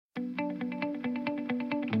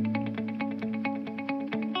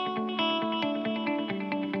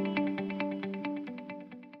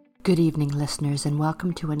Good evening, listeners, and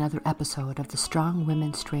welcome to another episode of the Strong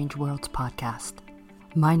Women, Strange Worlds podcast.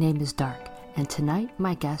 My name is Dark, and tonight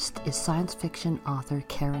my guest is science fiction author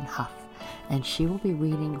Karen Hough, and she will be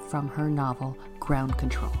reading from her novel, Ground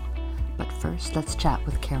Control. But first, let's chat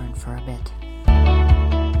with Karen for a bit.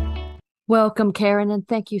 Welcome, Karen, and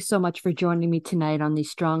thank you so much for joining me tonight on the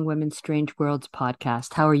Strong Women, Strange Worlds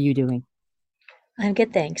podcast. How are you doing? I'm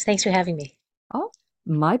good, thanks. Thanks for having me. Oh,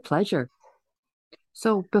 my pleasure.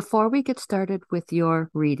 So before we get started with your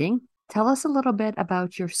reading, tell us a little bit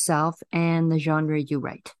about yourself and the genre you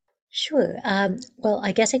write. Sure. Well,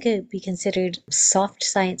 I guess it could be considered soft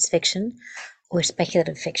science fiction or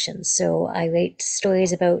speculative fiction. So I write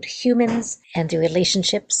stories about humans and their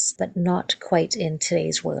relationships, but not quite in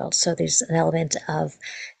today's world. So there's an element of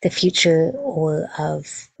the future or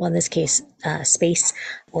of, well, in this case, space,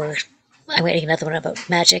 or I'm writing another one about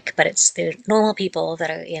magic, but they're normal people that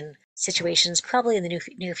are in situations probably in the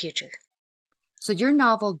near future. So your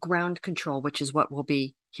novel, Ground Control, which is what we'll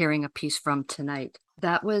be hearing a piece from tonight,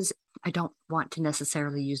 that was, I don't want to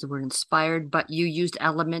necessarily use the word inspired, but you used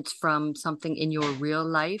elements from something in your real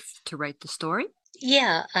life to write the story?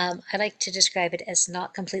 Yeah, I like to describe it as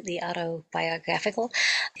not completely autobiographical.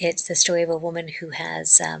 It's the story of a woman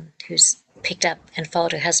who's picked up and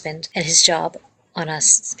followed her husband and his job on a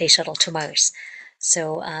space shuttle to Mars.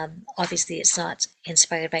 So obviously, it's not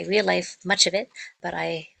inspired by real life, much of it. But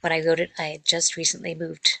when I wrote it, I had just recently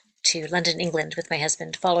moved to London, England, with my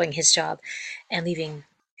husband, following his job and leaving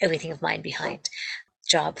everything of mine behind.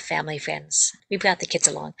 Job, family, friends. We brought the kids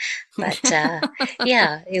along, but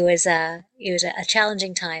yeah, it was a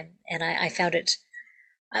challenging time, and I found it.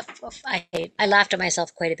 I laughed at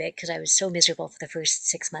myself quite a bit because I was so miserable for the first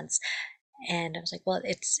 6 months, and I was like, well,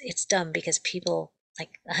 it's dumb because people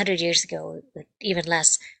like 100 years ago, like even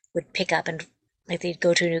less, would pick up and like they'd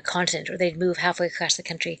go to a new continent or they'd move halfway across the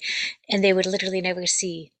country, and they would literally never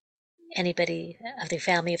see anybody of their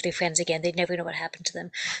family, of their friends again. They'd never know what happened to them.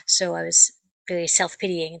 So I was very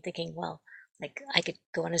self-pitying and thinking, well, like I could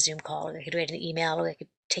go on a Zoom call or I could write an email or I could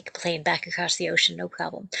take a plane back across the ocean, no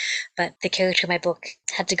problem. But the character in my book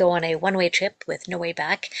had to go on a one-way trip with no way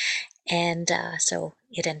back. And so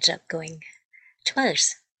it ended up going to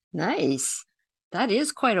Mars. Nice. That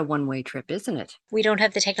is quite a one-way trip, isn't it? We don't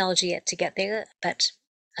have the technology yet to get there, but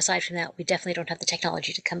aside from that, we definitely don't have the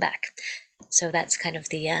technology to come back. So that's kind of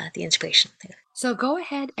the inspiration there. So go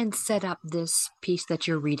ahead and set up this piece that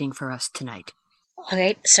you're reading for us tonight. All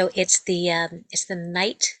right, so it's the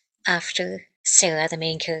night after Sarah, the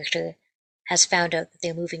main character, has found out that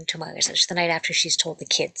they're moving to Mars. It's the night after she's told the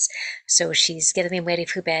kids. So she's getting them ready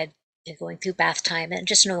for bed. They're going through bath time and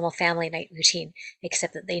just a normal family night routine,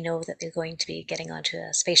 except that they know that they're going to be getting onto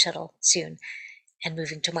a space shuttle soon and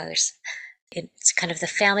moving to Mars. It's kind of the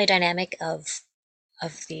family dynamic of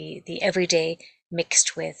the everyday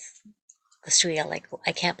mixed with the surreal. Like,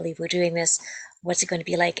 I can't believe we're doing this. What's it going to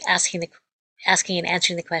be like? Asking and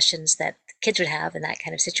answering the questions that the kids would have in that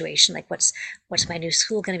kind of situation. Like, what's my new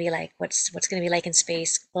school going to be like? What's going to be like in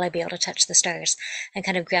space? Will I be able to touch the stars? And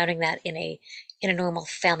kind of grounding that in a normal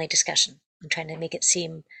family discussion and trying to make it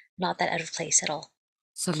seem not that out of place at all.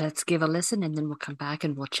 So let's give a listen and then we'll come back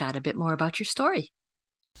and we'll chat a bit more about your story.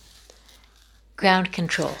 Ground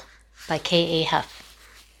Control by K.A. Hough.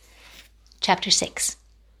 Chapter 6.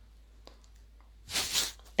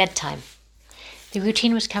 Bedtime. The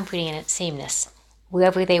routine was comforting in its sameness,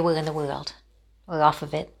 wherever they were in the world, or off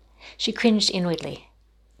of it. She cringed inwardly.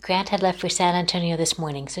 Grant had left for San Antonio this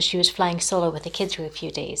morning, so she was flying solo with the kids for a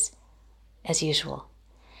few days, as usual.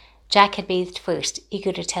 Jack had bathed first,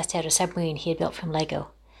 eager to test out a submarine he had built from Lego.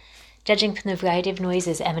 Judging from the variety of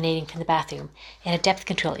noises emanating from the bathroom, it had depth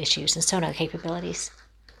control issues and sonar capabilities.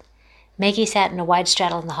 Maggie sat in a wide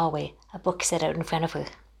straddle in the hallway, a book set out in front of her.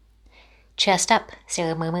 Chest up,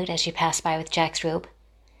 Sarah murmured as she passed by with Jack's robe.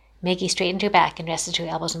 Maggie straightened her back and rested her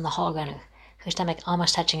elbows on the hall runner, her stomach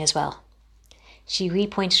almost touching as well. She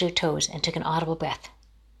repointed her toes and took an audible breath.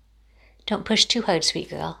 Don't push too hard, sweet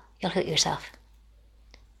girl. You'll hurt yourself.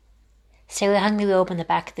 Sarah hung the robe on the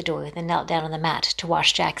back of the door, then knelt down on the mat to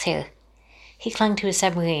wash Jack's hair. He clung to his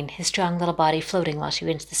submarine, his strong little body floating while she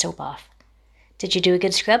rinsed the soap off. Did you do a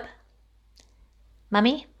good scrub?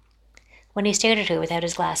 Mummy? When he stared at her without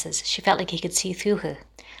his glasses, she felt like he could see through her,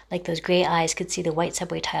 like those grey eyes could see the white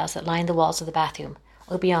subway tiles that lined the walls of the bathroom,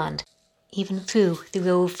 or beyond, even through the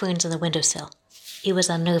row of ferns on the windowsill. It was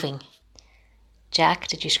unnerving. Jack,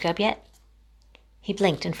 did you scrub yet? He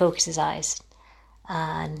blinked and focused his eyes.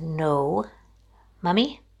 No.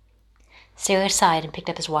 Mummy? Sarah sighed and picked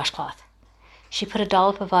up his washcloth. She put a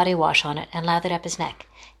dollop of body wash on it and lathered up his neck,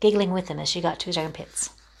 giggling with him as she got to his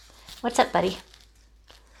armpits. What's up, buddy?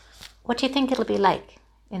 What do you think it'll be like?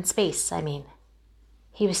 In space, I mean.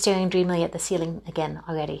 He was staring dreamily at the ceiling again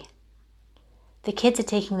already. The kids had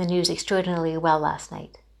taken the news extraordinarily well last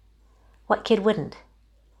night. What kid wouldn't?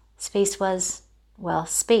 Space was, well,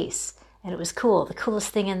 space, and it was cool, the coolest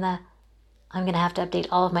thing in the... I'm going to have to update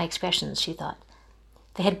all of my expressions, she thought.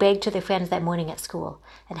 They had bragged to their friends that morning at school,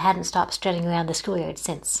 and hadn't stopped strutting around the schoolyard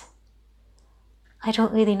since. I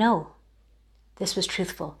don't really know. This was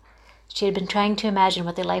truthful. She had been trying to imagine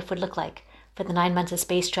what their life would look like for the 9 months of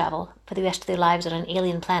space travel, for the rest of their lives on an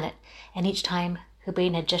alien planet, and each time her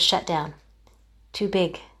brain had just shut down. Too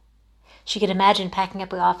big. She could imagine packing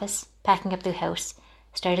up her office, packing up their house,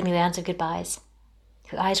 starting the rounds of goodbyes.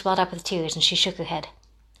 Her eyes welled up with tears, and she shook her head.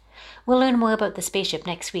 We'll learn more about the spaceship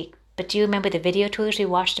next week, but do you remember the video tours we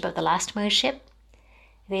watched about the last Mars ship?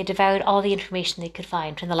 They had devoured all the information they could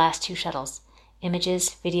find from the last 2 shuttles.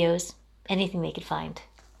 Images, videos, anything they could find.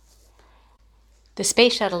 The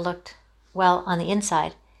space shuttle looked, well, on the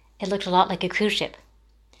inside, it looked a lot like a cruise ship.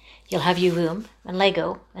 You'll have your room, and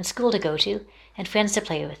Lego, and school to go to, and friends to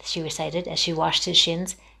play with, she recited as she washed his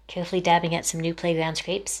shins, carefully dabbing at some new playground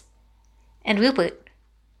scrapes. And Rupert.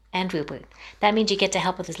 That means you get to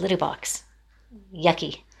help with his litter box.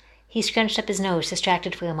 Yucky. He scrunched up his nose,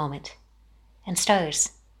 distracted for a moment. And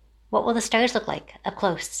stars. What will the stars look like, up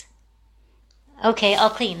close? Okay, I'll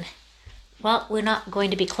clean. Well, we're not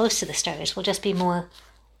going to be close to the stars. We'll just be more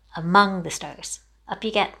among the stars. Up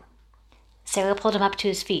you get. Sarah pulled him up to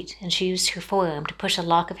his feet, and she used her forearm to push a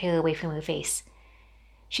lock of hair away from her face.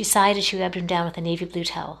 She sighed as she rubbed him down with a navy blue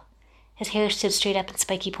towel. His hair stood straight up in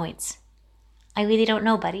spiky points. I really don't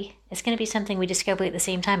know, buddy. It's going to be something we discover at the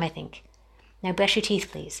same time, I think. Now brush your teeth,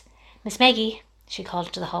 please. Miss Maggie, she called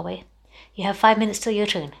into the hallway. You have 5 minutes till your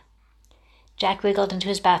turn. Jack wriggled into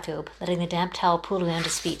his bathrobe, letting the damp towel pool around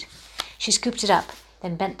his feet. She scooped it up,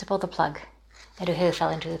 then bent to pull the plug, and her hair fell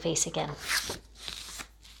into her face again.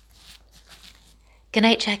 Good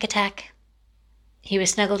night, Jack Attack. He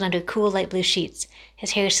was snuggled under cool light blue sheets,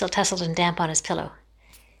 his hair still tousled and damp on his pillow.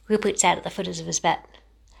 Rupert sat at the foot of his bed,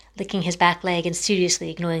 licking his back leg and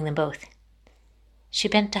studiously ignoring them both. She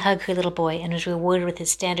bent to hug her little boy and was rewarded with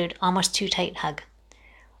his standard, almost too tight hug.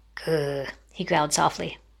 Grr, he growled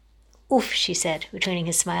softly. Oof, she said, returning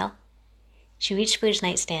his smile. She reached for his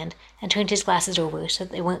nightstand and turned his glasses over so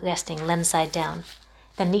that they weren't resting lens-side down,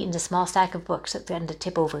 then neatened a small stack of books that threatened to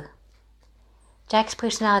tip over. Jack's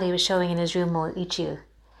personality was showing in his room more each year.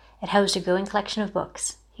 It housed a growing collection of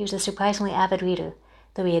books. He was a surprisingly avid reader,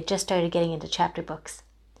 though he had just started getting into chapter books.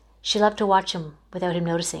 She loved to watch him without him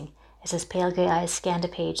noticing, as his pale grey eyes scanned a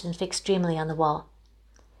page then fixed dreamily on the wall.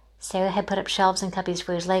 Sarah had put up shelves and cubbies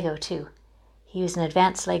for his Lego, too. He was an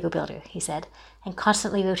advanced Lego builder, he said, and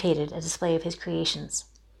constantly rotated a display of his creations.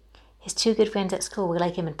 His 2 good friends at school were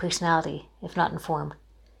like him in personality, if not in form.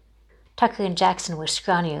 Tucker and Jackson were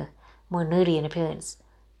scrawnier, more nerdy in appearance,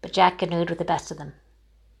 but Jack could nerd with the best of them.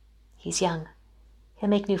 He's young. He'll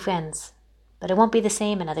make new friends, but it won't be the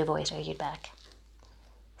same, another voice argued back.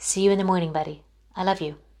 See you in the morning, buddy. I love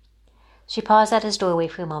you. She paused at his doorway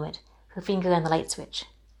for a moment, her finger on the light switch.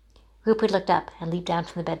 Rupert looked up and leaped down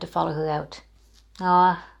from the bed to follow her out.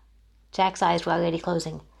 Ah, Jack's eyes were already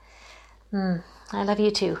closing. I love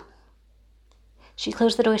you too. She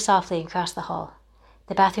closed the door softly and crossed the hall.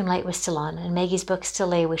 The bathroom light was still on, and Maggie's book still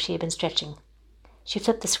lay where she had been stretching. She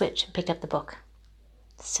flipped the switch and picked up the book.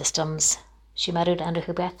 Systems, she muttered under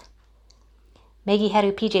her breath. Maggie had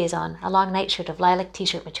her PJs on, a long nightshirt of lilac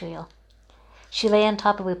t-shirt material. She lay on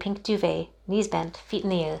top of her pink duvet, knees bent, feet in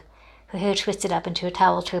the air, her hair twisted up into a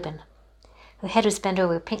towel turban. Her head was bent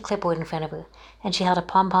over a pink clipboard in front of her, and she held a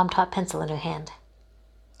pom-pom top pencil in her hand.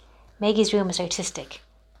 Maggie's room was artistic,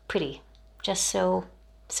 pretty, just so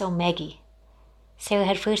Maggie. Sarah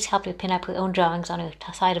had first helped her pin up her own drawings on her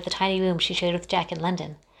side of the tiny room she shared with Jack in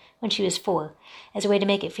London, when she was 4, as a way to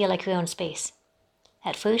make it feel like her own space.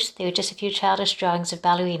 At first, they were just a few childish drawings of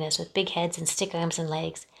ballerinas with big heads and stick arms and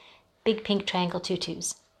legs, big pink triangle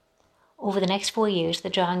tutus. Over the next 4 years, the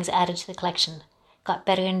drawings added to the collection, got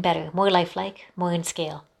better and better, more lifelike, more in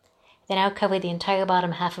scale. They now covered the entire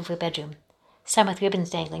bottom half of her bedroom, some with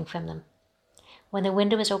ribbons dangling from them. When the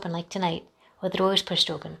window was open like tonight, or the doors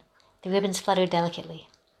pushed open, the ribbons fluttered delicately.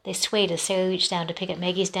 They swayed as Sarah reached down to pick up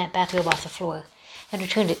Maggie's damp bathrobe off the floor and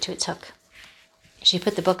returned it to its hook. She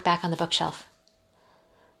put the book back on the bookshelf.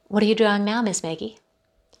 What are you drawing now, Miss Maggie?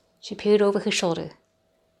 She peered over her shoulder.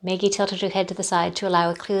 Maggie tilted her head to the side to allow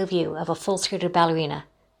a clear view of a full-skirted ballerina,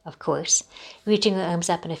 of course, reaching her arms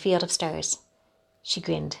up in a field of stars. She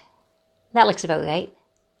grinned. That looks about right.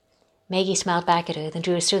 Maggie smiled back at her, then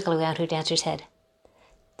drew a circle around her dancer's head.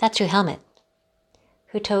 That's her helmet.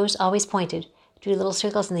 Her toes, always pointed, drew little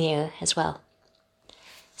circles in the air as well.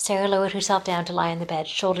 Sarah lowered herself down to lie on the bed,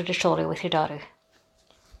 shoulder to shoulder with her daughter.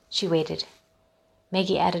 She waited.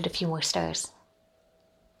 Maggie added a few more stars.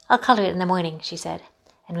 "I'll color it in the morning," she said,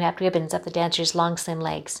 and wrapped ribbons up the dancer's long, slim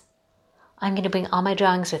legs. "I'm going to bring all my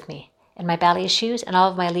drawings with me, and my ballet shoes and all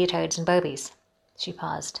of my leotards and Barbies." She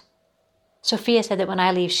paused. "Sophia said that when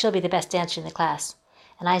I leave she'll be the best dancer in the class,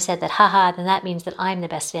 and I said that, ha, then that means that I'm the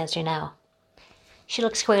best dancer now." She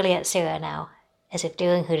looked squarely at Sarah now, as if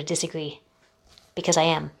daring her to disagree. "Because I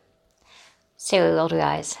am." Sarah rolled her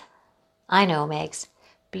eyes. "I know, Megs,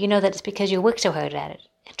 but you know that it's because you work so hard at it,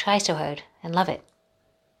 and try so hard, and love it."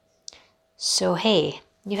 "So, hey,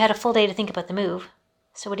 you've had a full day to think about the move.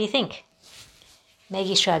 So what do you think?"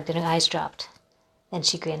 Maggie shrugged and her eyes dropped. Then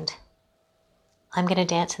she grinned. "I'm going to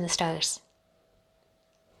dance in the stars."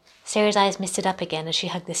 Sarah's eyes misted up again as she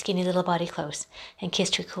hugged the skinny little body close and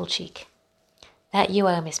kissed her cool cheek. "That you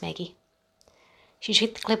are, Miss Maggie." She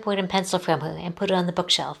took the clipboard and pencil from her and put it on the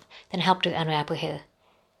bookshelf, then helped her unwrap her hair.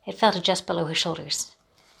 It fell to just below her shoulders.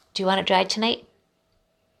 "Do you want it dried tonight?"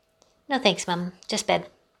 "No thanks, Mum. Just bed."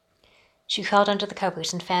 She crawled under the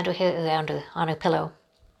covers and fanned her hair around her on her pillow.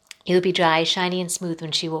 It would be dry, shiny, and smooth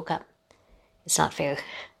when she woke up. "It's not fair."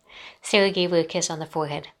 Sarah gave her a kiss on the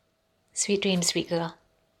forehead. "Sweet dreams, sweet girl."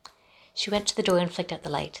 She went to the door and flicked out the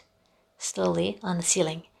light. Slowly, on the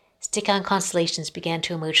ceiling, stick-on constellations began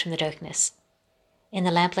to emerge from the darkness. In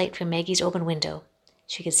the lamplight from Maggie's open window,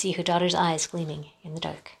 she could see her daughter's eyes gleaming in the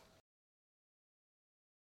dark.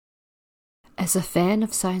 As a fan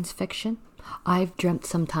of science fiction, I've dreamt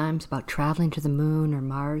sometimes about traveling to the moon or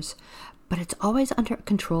Mars, but it's always under a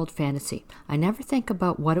controlled fantasy. I never think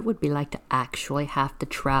about what it would be like to actually have to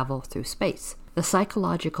travel through space, the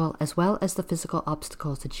psychological as well as the physical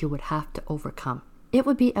obstacles that you would have to overcome. It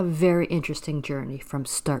would be a very interesting journey from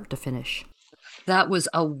start to finish. That was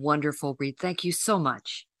a wonderful read. Thank you so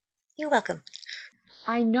much. You're welcome.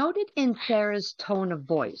 I noted in Sarah's tone of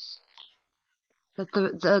voice that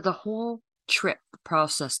the whole trip, the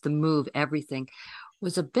process, the move, everything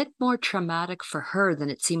was a bit more traumatic for her than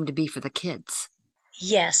it seemed to be for the kids.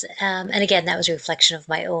 Yes, and again, that was a reflection of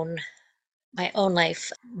my own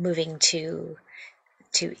life moving to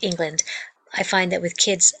England. I find that with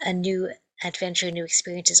kids, a new adventure, a new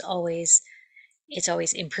experience is always it's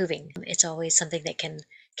always improving. It's always something that can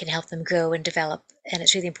help them grow and develop. And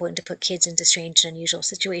it's really important to put kids into strange and unusual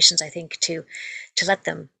situations, I think, to let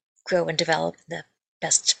them grow and develop in the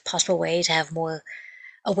best possible way, to have more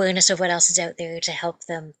awareness of what else is out there, to help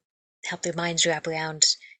their minds wrap around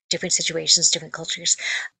different situations, different cultures.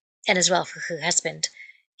 And as well for her husband,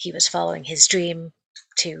 he was following his dream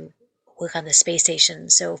to work on the space station.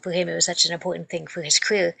 So for him, it was such an important thing for his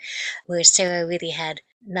career, whereas Sarah really had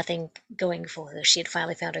nothing going for her. She had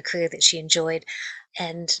finally found a career that she enjoyed.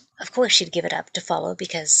 And of course, she'd give it up to follow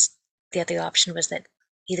because the other option was that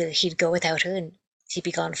either he'd go without her and he'd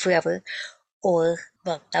be gone forever, or,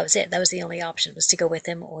 well, that was it. That was the only option, was to go with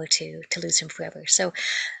him or to lose him forever. So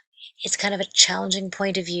it's kind of a challenging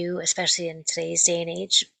point of view, especially in today's day and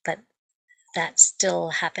age, but that still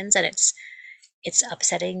happens, and it's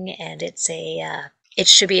upsetting, and it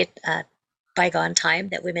should be a bygone time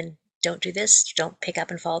that women don't do this, don't pick up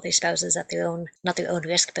and follow their spouses at their own, not their own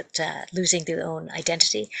risk, but losing their own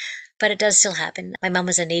identity. But it does still happen. My mom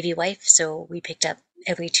was a Navy wife, so we picked up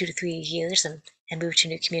every 2 to 3 years and moved to a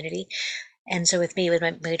new community. And so with me, when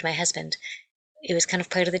I married my husband, it was kind of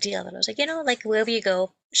part of the deal that I was like, like wherever you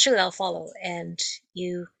go, sure, I'll follow. And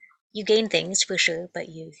you gain things for sure, but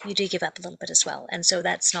you do give up a little bit as well. And so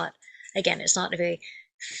that's not, again, it's not a very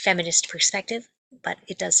feminist perspective, but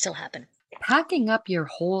it does still happen. Packing up your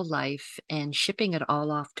whole life and shipping it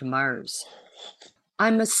all off to Mars.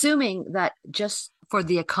 I'm assuming that just for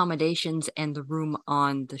the accommodations and the room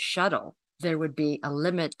on the shuttle, there would be a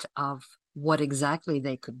limit of what exactly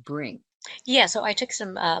they could bring. Yeah, so I took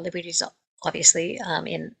some liberties, obviously,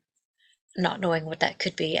 in not knowing what that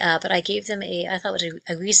could be, but I gave them I thought it was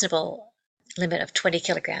a reasonable limit of 20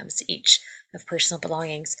 kilograms each of personal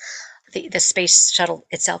belongings. The space shuttle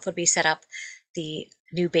itself would be set up. The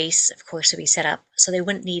new base, of course, would be set up, so they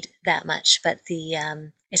wouldn't need that much. But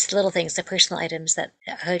it's the little things, the personal items that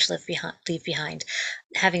are hard to leave behind.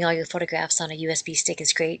 Having all your photographs on a USB stick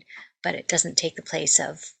is great, but it doesn't take the place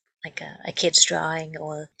of like a kid's drawing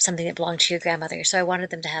or something that belonged to your grandmother. So I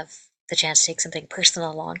wanted them to have the chance to take something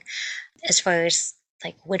personal along. As far as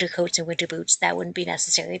like winter coats and winter boots, that wouldn't be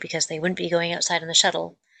necessary because they wouldn't be going outside on the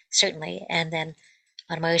shuttle, certainly. And then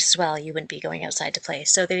on Mars as well, you wouldn't be going outside to play.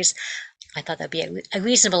 So I thought that'd be a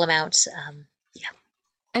reasonable amount. Yeah.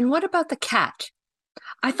 And what about the cat?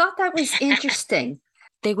 I thought that was interesting.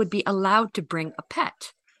 They would be allowed to bring a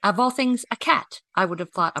pet. Of all things, a cat. I would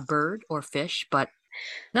have thought a bird or fish, but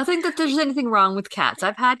nothing that there's anything wrong with cats.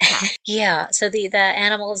 I've had cats. Yeah, so the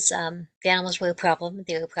animals were a problem.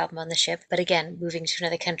 They were a problem on the ship. But again, moving to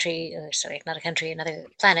another country, or sorry, not a country, another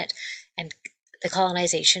planet, and the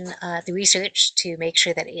colonization, the research to make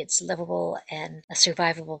sure that it's livable and a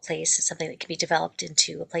survivable place is something that can be developed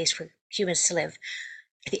into a place for humans to live.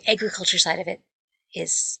 The agriculture side of it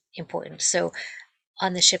is important. So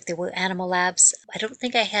on the ship there were animal labs. I don't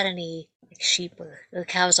think I had any like sheep or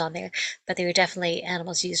cows on there, but there were definitely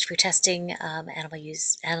animals used for testing,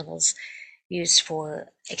 animals used for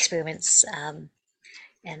experiments,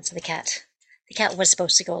 and so the cat was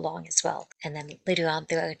supposed to go along as well. And then later on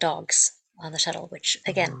there are dogs on the shuttle, which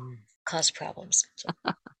again Oh, cause problems. So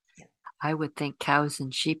yeah. I would think cows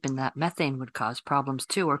and sheep and that methane would cause problems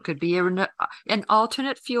too, or could be an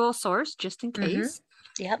alternate fuel source just in Mm-hmm. case.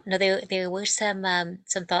 Yep. No, there were some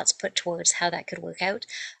thoughts put towards how that could work out,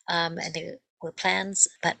 and there were plans,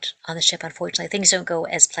 but on the ship, unfortunately, things don't go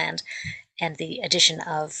as planned, and the addition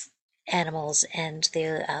of animals and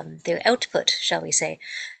their output, shall we say,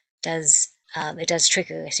 does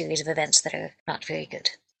trigger a series of events that are not very good.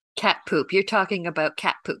 Cat poop. You're talking about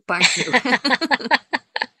cat poop, aren't you?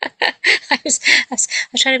 I was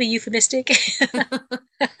trying to be euphemistic.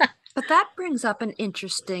 But that brings up an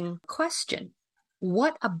interesting question.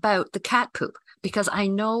 What about the cat poop? Because I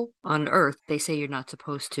know on Earth they say you're not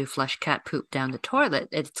supposed to flush cat poop down the toilet.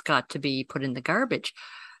 It's got to be put in the garbage.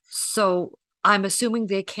 So I'm assuming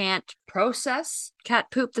they can't process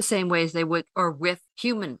cat poop the same way as they would or with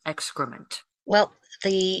human excrement. Well,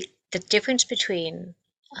 the difference between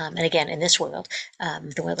and again in this world,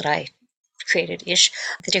 the world that I created ish,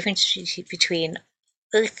 the difference between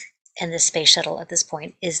Earth and the space shuttle at this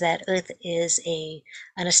point is that Earth is a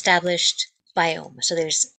an established biome. So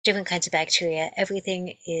there's different kinds of bacteria.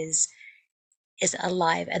 Everything is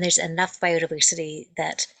alive, and there's enough biodiversity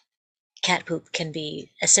that cat poop can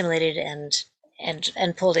be assimilated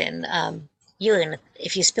and pulled in. Urine.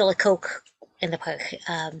 If you spill a Coke in the park,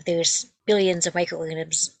 there's billions of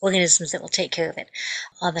microorganisms that will take care of it.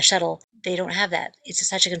 On the shuttle, they don't have that. It's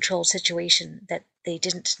such a controlled situation that they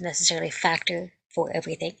didn't necessarily factor for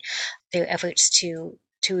everything. Their efforts to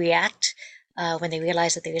react when they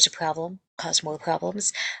realize that there is a problem cause more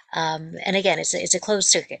problems. And again, it's a closed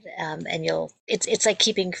circuit, and it's like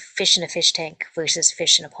keeping fish in a fish tank versus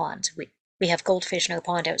fish in a pond. We have goldfish in our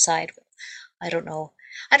pond outside. I don't know.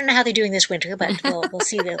 I don't know how they're doing this winter, but we'll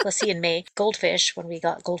see in May. Goldfish. When we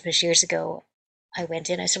got goldfish years ago, I went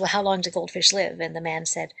in. I said, "Well, how long do goldfish live?" And the man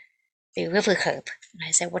said, "They river carp." And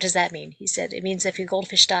I said, "What does that mean?" He said, "It means if your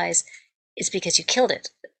goldfish dies, it's because you killed it."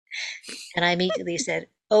 And I immediately said,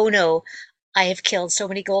 "Oh no, I have killed so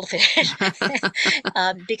many goldfish."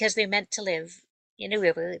 Because they're meant to live in a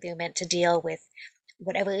river. They're meant to deal with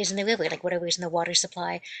whatever is in the river, like whatever is in the water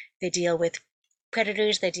supply. They deal with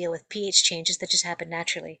predators. They deal with pH changes that just happen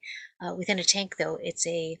naturally. Within a tank, though, it's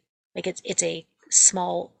a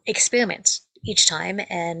small experiment each time,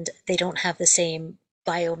 and they don't have the same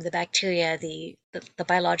biome, the bacteria, the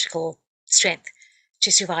biological strength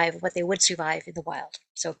to survive what they would survive in the wild.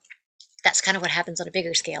 So that's kind of what happens on a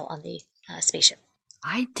bigger scale on the spaceship.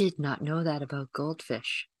 I did not know that about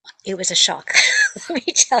goldfish. It was a shock, let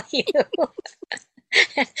me tell you.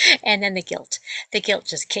 And then the guilt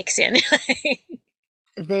just kicks in.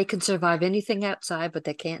 They can survive anything outside, but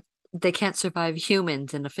they can't survive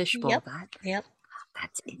humans in a fishbowl. Yep, That yep.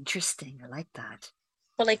 that's interesting. I like that.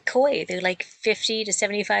 But like koi, they're like 50 to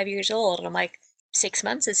 75 years old. And I'm like, 6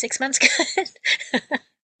 months? Is 6 months good?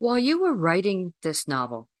 While you were writing this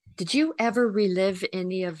novel, did you ever relive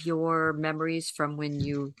any of your memories from when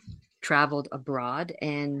you traveled abroad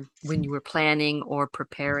and when you were planning or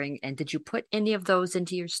preparing? And did you put any of those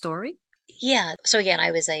into your story? Yeah. So again,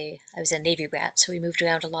 I was a Navy brat, so we moved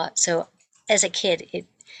around a lot. So as a kid,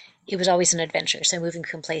 it was always an adventure. So moving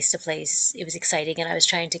from place to place, it was exciting, and I was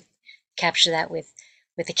trying to capture that with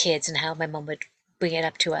the kids and how my mom would bring it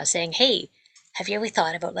up to us, saying, "Hey, have you ever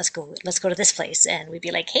thought about let's go to this place?" And we'd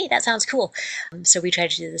be like, "Hey, that sounds cool." So we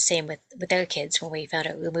tried to do the same with our kids when we found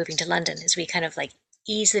out we were moving to London, is we kind of like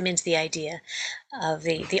ease them into the idea of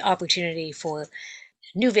the opportunity for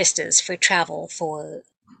new vistas, for travel, for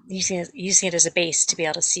using it as a base to be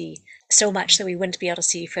able to see so much that we wouldn't be able to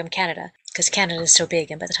see from Canada, because Canada is so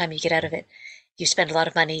big, and by the time you get out of it, you spend a lot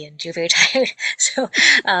of money and you're very tired. So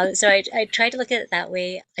I tried to look at it that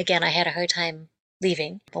way. Again, I had a hard time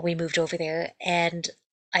leaving when we moved over there, and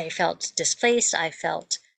I felt displaced. I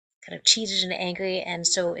felt kind of cheated and angry, and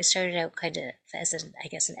so it started out kind of as I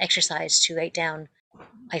guess, an exercise to write down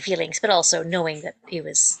my feelings, but also knowing that it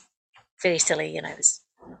was very silly and I was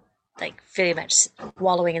like very much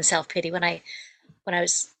wallowing in self-pity when I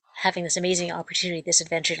was having this amazing opportunity, this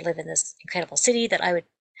adventure to live in this incredible city that I would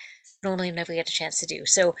normally never get a chance to do.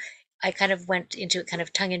 So I kind of went into it kind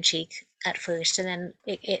of tongue in cheek at first, and then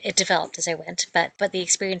it developed as I went. But the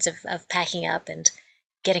experience of packing up and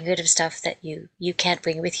getting rid of stuff that you can't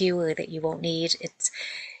bring with you or that you won't need,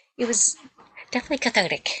 it was definitely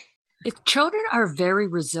cathartic. If children are very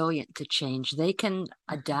resilient to change, they can Mhm.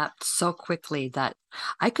 adapt so quickly that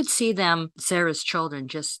I could see them, Sarah's children,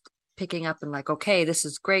 just picking up and like, okay, this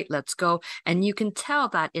is great, let's go. And you can tell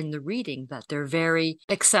that in the reading that they're very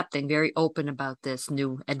accepting, very open about this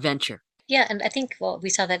new adventure. Yeah, and I think, well, we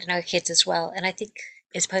saw that in our kids as well. And I think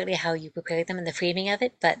it's partly how you prepare them and the framing of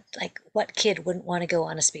it. But like, what kid wouldn't want to go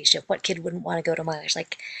on a spaceship? What kid wouldn't want to go to Mars?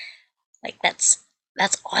 Like that's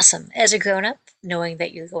awesome. As a grown up, knowing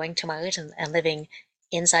that you're going to Mars and living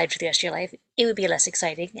inside for the rest of your life, it would be less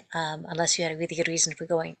exciting, unless you had a really good reason for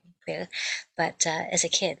going there. But as a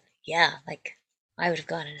kid, yeah, like I would have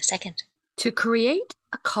gone in a second. To create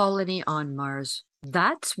a colony on Mars,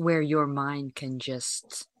 that's where your mind can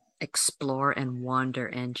just explore and wander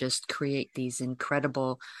and just create these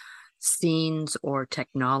incredible scenes or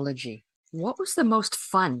technology. What was the most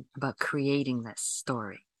fun about creating this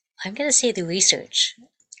story? I'm gonna say the research.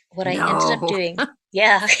 What I ended up No. doing,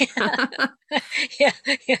 yeah, yeah,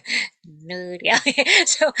 yeah, nerd, yeah.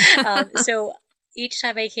 So each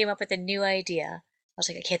time I came up with a new idea, I was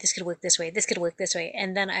like, okay, this could work this way, this could work this way,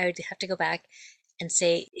 and then I would have to go back and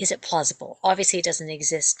say, is it plausible? Obviously, it doesn't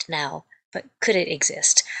exist now, but could it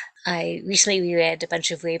exist? I recently reread a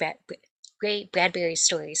bunch of Ray Bradbury's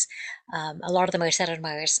stories. A lot of them are set on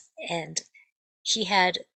Mars, and he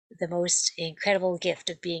had the most incredible gift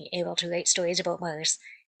of being able to write stories about Mars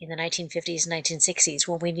in the 1950s and 1960s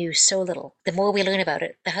when we knew so little. The more we learn about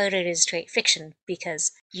it, the harder it is to write fiction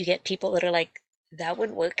because you get people that are like, that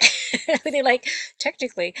wouldn't work. They're like,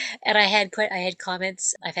 technically. And I had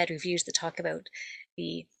comments, I've had reviews that talk about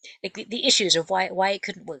the the issues of why it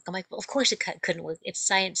couldn't work. I'm like, well, of course it couldn't work. It's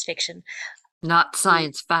science fiction. Not The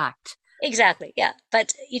science fact. Exactly, yeah.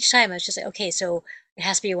 But each time I was just like, okay, so it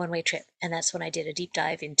has to be a one-way trip. And that's when I did a deep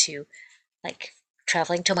dive into like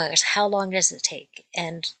traveling to Mars. How long does it take?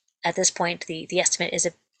 And at this point, the estimate is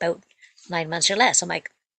about 9 months or less. I'm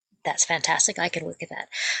like, that's fantastic. I can work with that.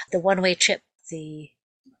 The one-way trip, the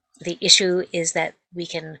issue is that we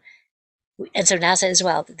can, and so NASA as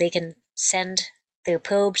well, they can send their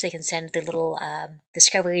probes, they can send their little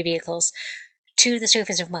discovery vehicles to the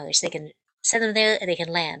surface of Mars. They can send them there and they can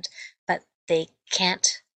land, but they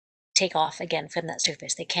can't take off again from that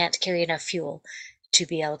surface. They can't carry enough fuel to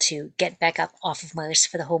be able to get back up off of Mars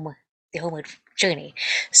for the homeward journey.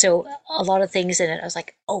 So a lot of things in it, I was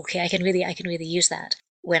like, okay, I can really use that.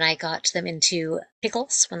 When I got them into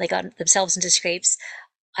pickles, when they got themselves into scrapes,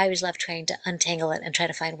 I was left trying to untangle it and try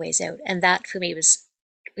to find ways out. And that for me was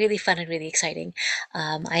really fun and really exciting.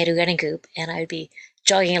 I had a running group, and I would be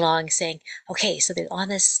jogging along saying, "Okay, so they're on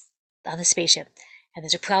this spaceship, and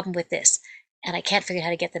there's a problem with this, and I can't figure out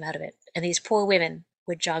how to get them out of it." And these poor women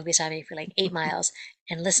would jog beside me for like 8 miles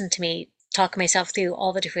and listen to me talk myself through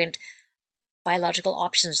all the different biological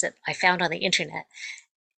options that I found on the internet.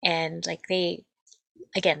 And like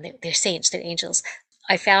again, they're saints, they're angels.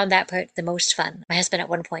 I found that part the most fun. My husband at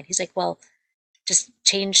one point, he's like, "Well, just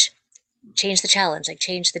change the challenge, like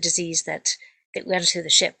change the disease that runs through the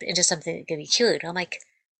ship into something that can be cured." I'm like,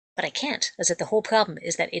 but I can't. I said the whole problem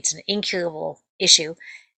is that it's an incurable issue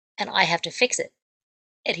and I have to fix it.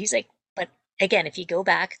 And he's like, but again, if you go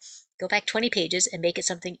back 20 pages and make it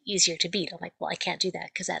something easier to beat. I'm like, well, I can't do that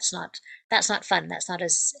because that's not fun. That's not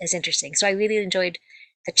as interesting. So I really enjoyed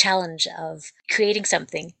the challenge of creating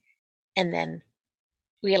something and then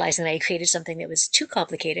realizing that I created something that was too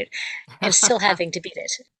complicated and still having to beat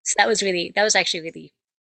it. So that was actually really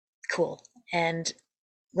cool. And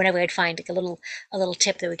whenever I'd find like a little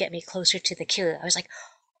tip that would get me closer to the cure, I was like,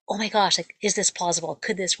 oh my gosh, like is this plausible?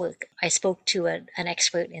 Could this work? I spoke to an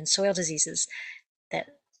expert in soil diseases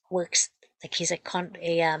that works like he's a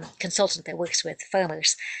consultant that works with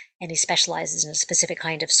farmers, and he specializes in a specific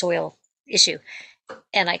kind of soil issue.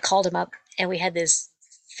 And I called him up, and we had this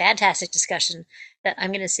fantastic discussion that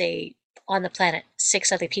I'm going to say on the planet,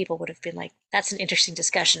 six other people would have been like, "That's an interesting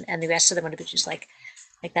discussion," and the rest of them would have been just like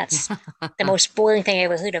that's the most boring thing I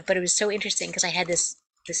ever heard of. But it was so interesting because I had this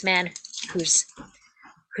man whose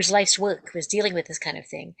life's work was dealing with this kind of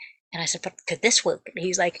thing, and I said, "But could this work?" And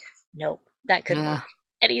he's like, "No, that couldn't Yeah. work."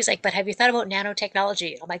 And he's like, "But have you thought about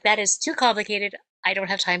nanotechnology?" I'm like, "That is too complicated. I don't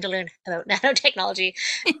have time to learn about nanotechnology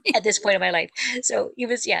at this point in my life." So it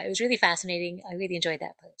was really fascinating. I really enjoyed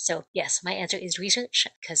that part. So yes, my answer is research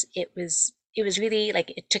because it was it was really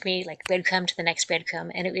like it took me like breadcrumb to the next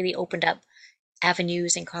breadcrumb, and it really opened up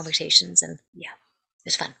avenues and conversations, and yeah, it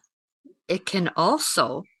was fun. It can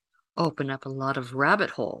also open up a lot of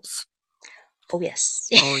rabbit holes. Oh yes.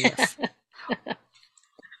 Oh, yes.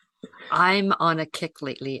 I'm on a kick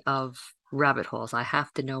lately of rabbit holes. I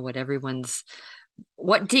have to know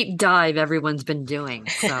what deep dive everyone's been doing.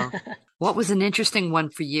 So, what was an interesting one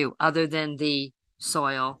for you other than the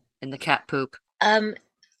soil and the cat poop? um,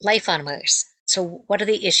 Life on Mars. So, what are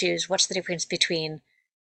the issues? What's the difference between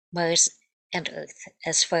Mars and Earth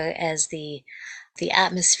as far as the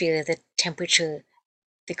atmosphere, the temperature,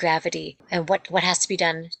 the gravity, and what has to be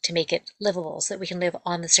done to make it livable so that we can live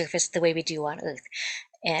on the surface the way we do on Earth?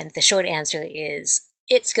 And the short answer is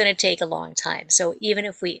it's going to take a long time. So even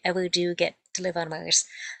if we ever do get to live on Mars,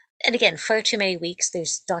 and again, far too many weeks,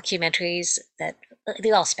 there's documentaries that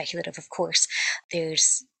they're all speculative, of course.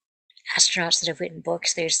 There's astronauts that have written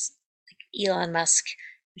books. There's like Elon Musk,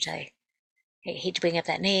 which I hate to bring up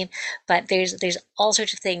that name, but there's all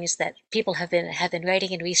sorts of things that people have been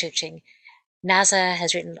writing and researching. NASA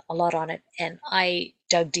has written a lot on it, and I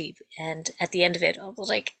dug deep. And at the end of it, I was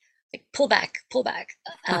like pull back, pull back.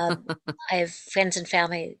 Um, I have friends and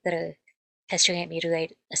family that are pestering at me to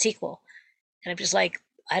write a sequel, and I'm just like,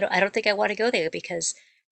 I don't think I want to go there because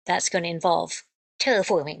that's going to involve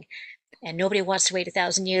terraforming, and nobody wants to wait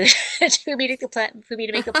 1,000 years for me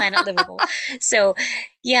to make the planet livable. So,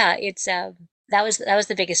 yeah, it's that was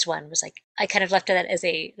the biggest one. Was like I kind of left that as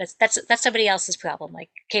a that's somebody else's problem.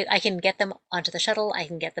 Like, okay, I can get them onto the shuttle, I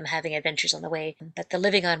can get them having adventures on the way, but the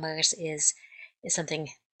living on Mars is something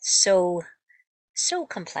so so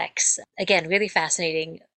complex. Again, really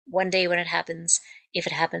fascinating. One day when it happens, if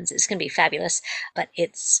it happens, it's going to be fabulous. But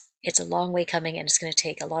it's a long way coming, and it's going to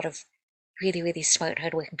take a lot of really, really smart,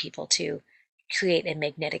 hardworking people to create a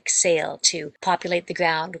magnetic sail to populate the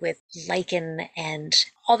ground with lichen and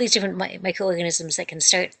all these different microorganisms that can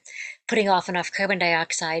start putting off enough carbon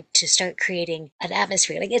dioxide to start creating an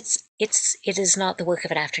atmosphere. Like it is not the work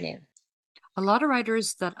of an afternoon. A lot of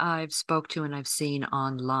writers that I've spoke to and I've seen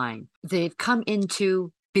online, they've come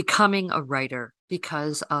into becoming a writer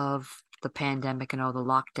because of the pandemic and all the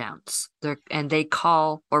lockdowns. And they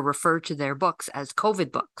call or refer to their books as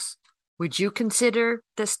COVID books. Would you consider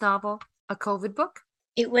this novel a COVID book?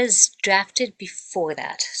 It was drafted before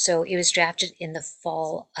that. So it was drafted in the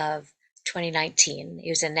fall of 2019. It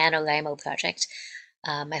was a NaNoWriMo project,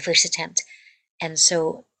 my first attempt. And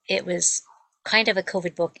so it was kind of a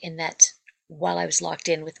COVID book in that while I was locked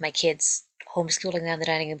in with my kids homeschooling around the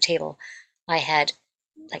dining room table, I had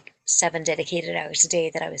like 7 dedicated hours a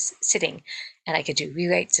day that I was sitting, and I could do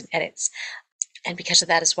rewrites and edits. And because of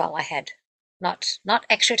that as well, I had not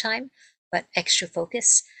extra time, but extra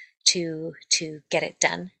focus to get it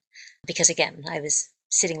done. Because again, I was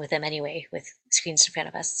sitting with them anyway, with screens in front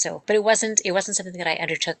of us. So, but it wasn't something that I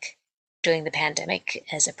undertook during the pandemic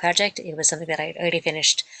as a project. It was something that I already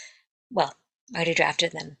finished, well, already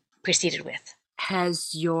drafted and then proceeded with.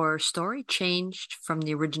 Has your story changed from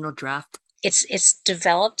the original draft? It's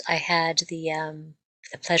developed. I had the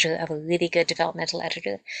pleasure of a really good developmental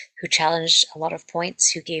editor who challenged a lot of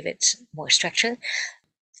points, who gave it more structure.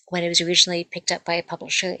 When it was originally picked up by a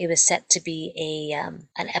publisher, it was set to be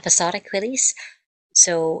an episodic release.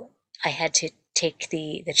 So I had to take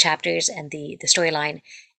the chapters and the storyline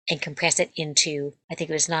and compress it into, I think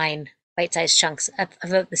it was 9 bite-sized chunks of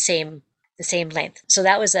about the same length. So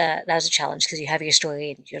that was a challenge because you have your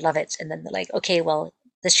story and you love it, and then they're like, okay, well,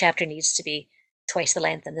 this chapter needs to be twice the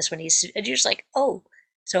length, and this one needs to, and you're just like, oh.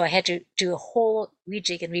 So I had to do a whole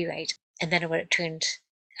rejig and rewrite, and then what it turned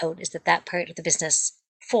out is that part of the business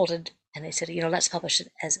folded, and they said, let's publish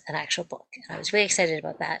it as an actual book. And I was really excited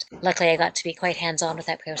about that. Luckily, I got to be quite hands-on with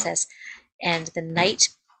that process. And the night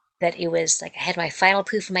that it was like I had my final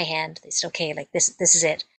proof in my hand, they said, okay, like this is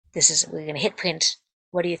it. We're gonna hit print.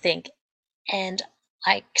 What do you think? And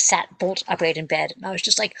I sat bolt upright in bed, and I was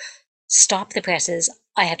just like, stop the presses.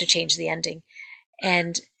 I have to change the ending.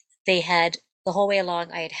 And they had the whole way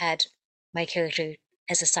along, I had my character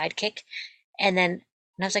as a sidekick, and I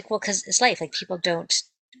was like, well, because it's life. Like, people don't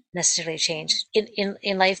necessarily change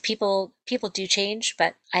in life. People do change,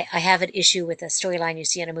 but I have an issue with a storyline you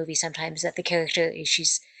see in a movie sometimes, that the character is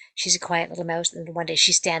she's a quiet little mouse, and one day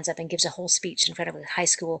she stands up and gives a whole speech in front of a high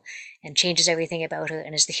school and changes everything about her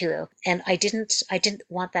and is the hero. And I didn't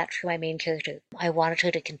want that for my main character. I wanted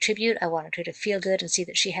her to contribute. I wanted her to feel good and see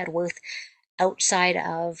that she had worth outside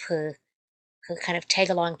of her kind of tag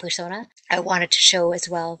along persona. I wanted to show as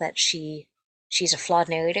well that she's a flawed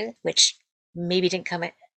narrator, which maybe didn't come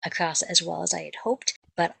across as well as I had hoped.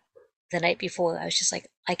 But the night before, I was just like,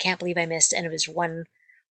 I can't believe I missed. And it was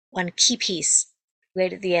one key piece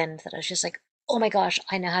right at the end that I was just like, oh my gosh,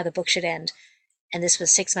 I know how the book should end. And this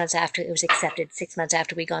was 6 months after it was accepted, 6 months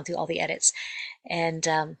after we'd gone through all the edits. And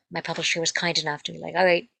my publisher was kind enough to be like, all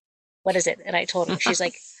right, what is it? And I told her. She's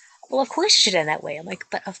like, well, of course it should end that way. I'm like,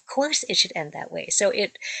 but of course it should end that way.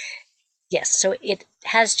 Yes, so it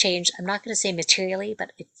has changed. I'm not going to say materially,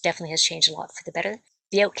 but it definitely has changed a lot for the better.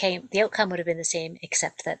 The outcome would have been the same,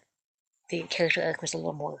 except that the character arc was a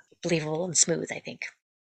little more believable and smooth, I think.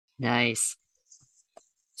 Nice.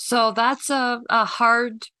 So that's a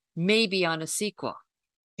hard maybe on a sequel.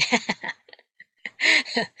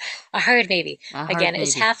 A hard maybe. A hard Again,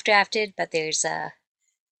 it's maybe. half drafted, but there's a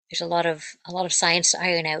lot of science to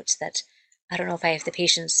iron out that I don't know if I have the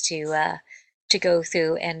patience to go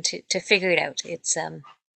through and to figure it out. It's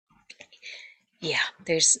yeah,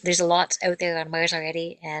 there's a lot out there on Mars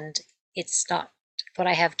already, and it's not what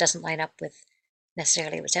I have doesn't line up with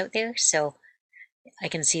necessarily what's out there. So I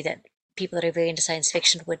can see that people that are very into science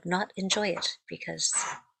fiction would not enjoy it because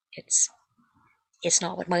it's it's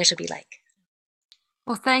not what Mars would be like.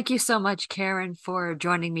 Well, thank you so much, Karen, for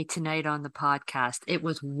joining me tonight on the podcast. It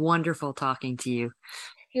was wonderful talking to you.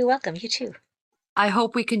 You're welcome. You too. I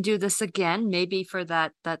hope we can do this again, maybe for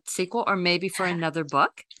that sequel or maybe for another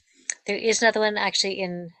book. There is another one actually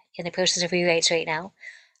in the process of rewrites right now.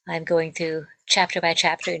 I'm going through chapter by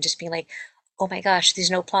chapter and just being like, oh my gosh,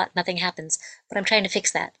 there's no plot, nothing happens. But I'm trying to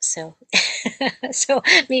fix that. So, so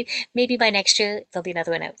maybe by next year there'll be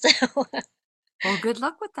another one out. So, Well, good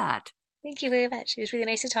luck with that. thank you very much. It was really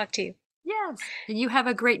nice to talk to you. Yes. And you have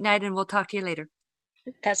a great night, and we'll talk to you later.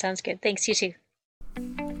 That sounds good. Thanks, you too.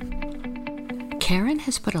 Karen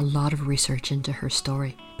has put a lot of research into her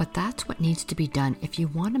story, but that's what needs to be done if you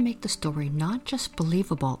want to make the story not just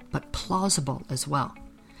believable, but plausible as well,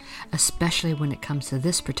 especially when it comes to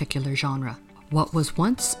this particular genre. What was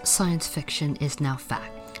once science fiction is now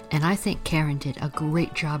fact, and I think Karen did a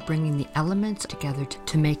great job bringing the elements together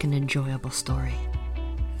to make an enjoyable story.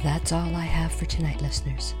 That's all I have for tonight,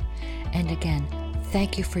 listeners. And again,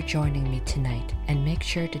 thank you for joining me tonight, and make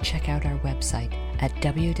sure to check out our website at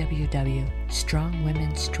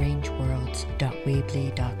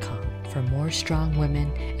www.strongwomenstrangeworlds.weebly.com for more strong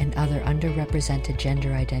women and other underrepresented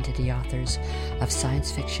gender identity authors of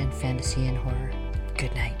science fiction, fantasy, and horror.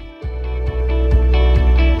 Good night.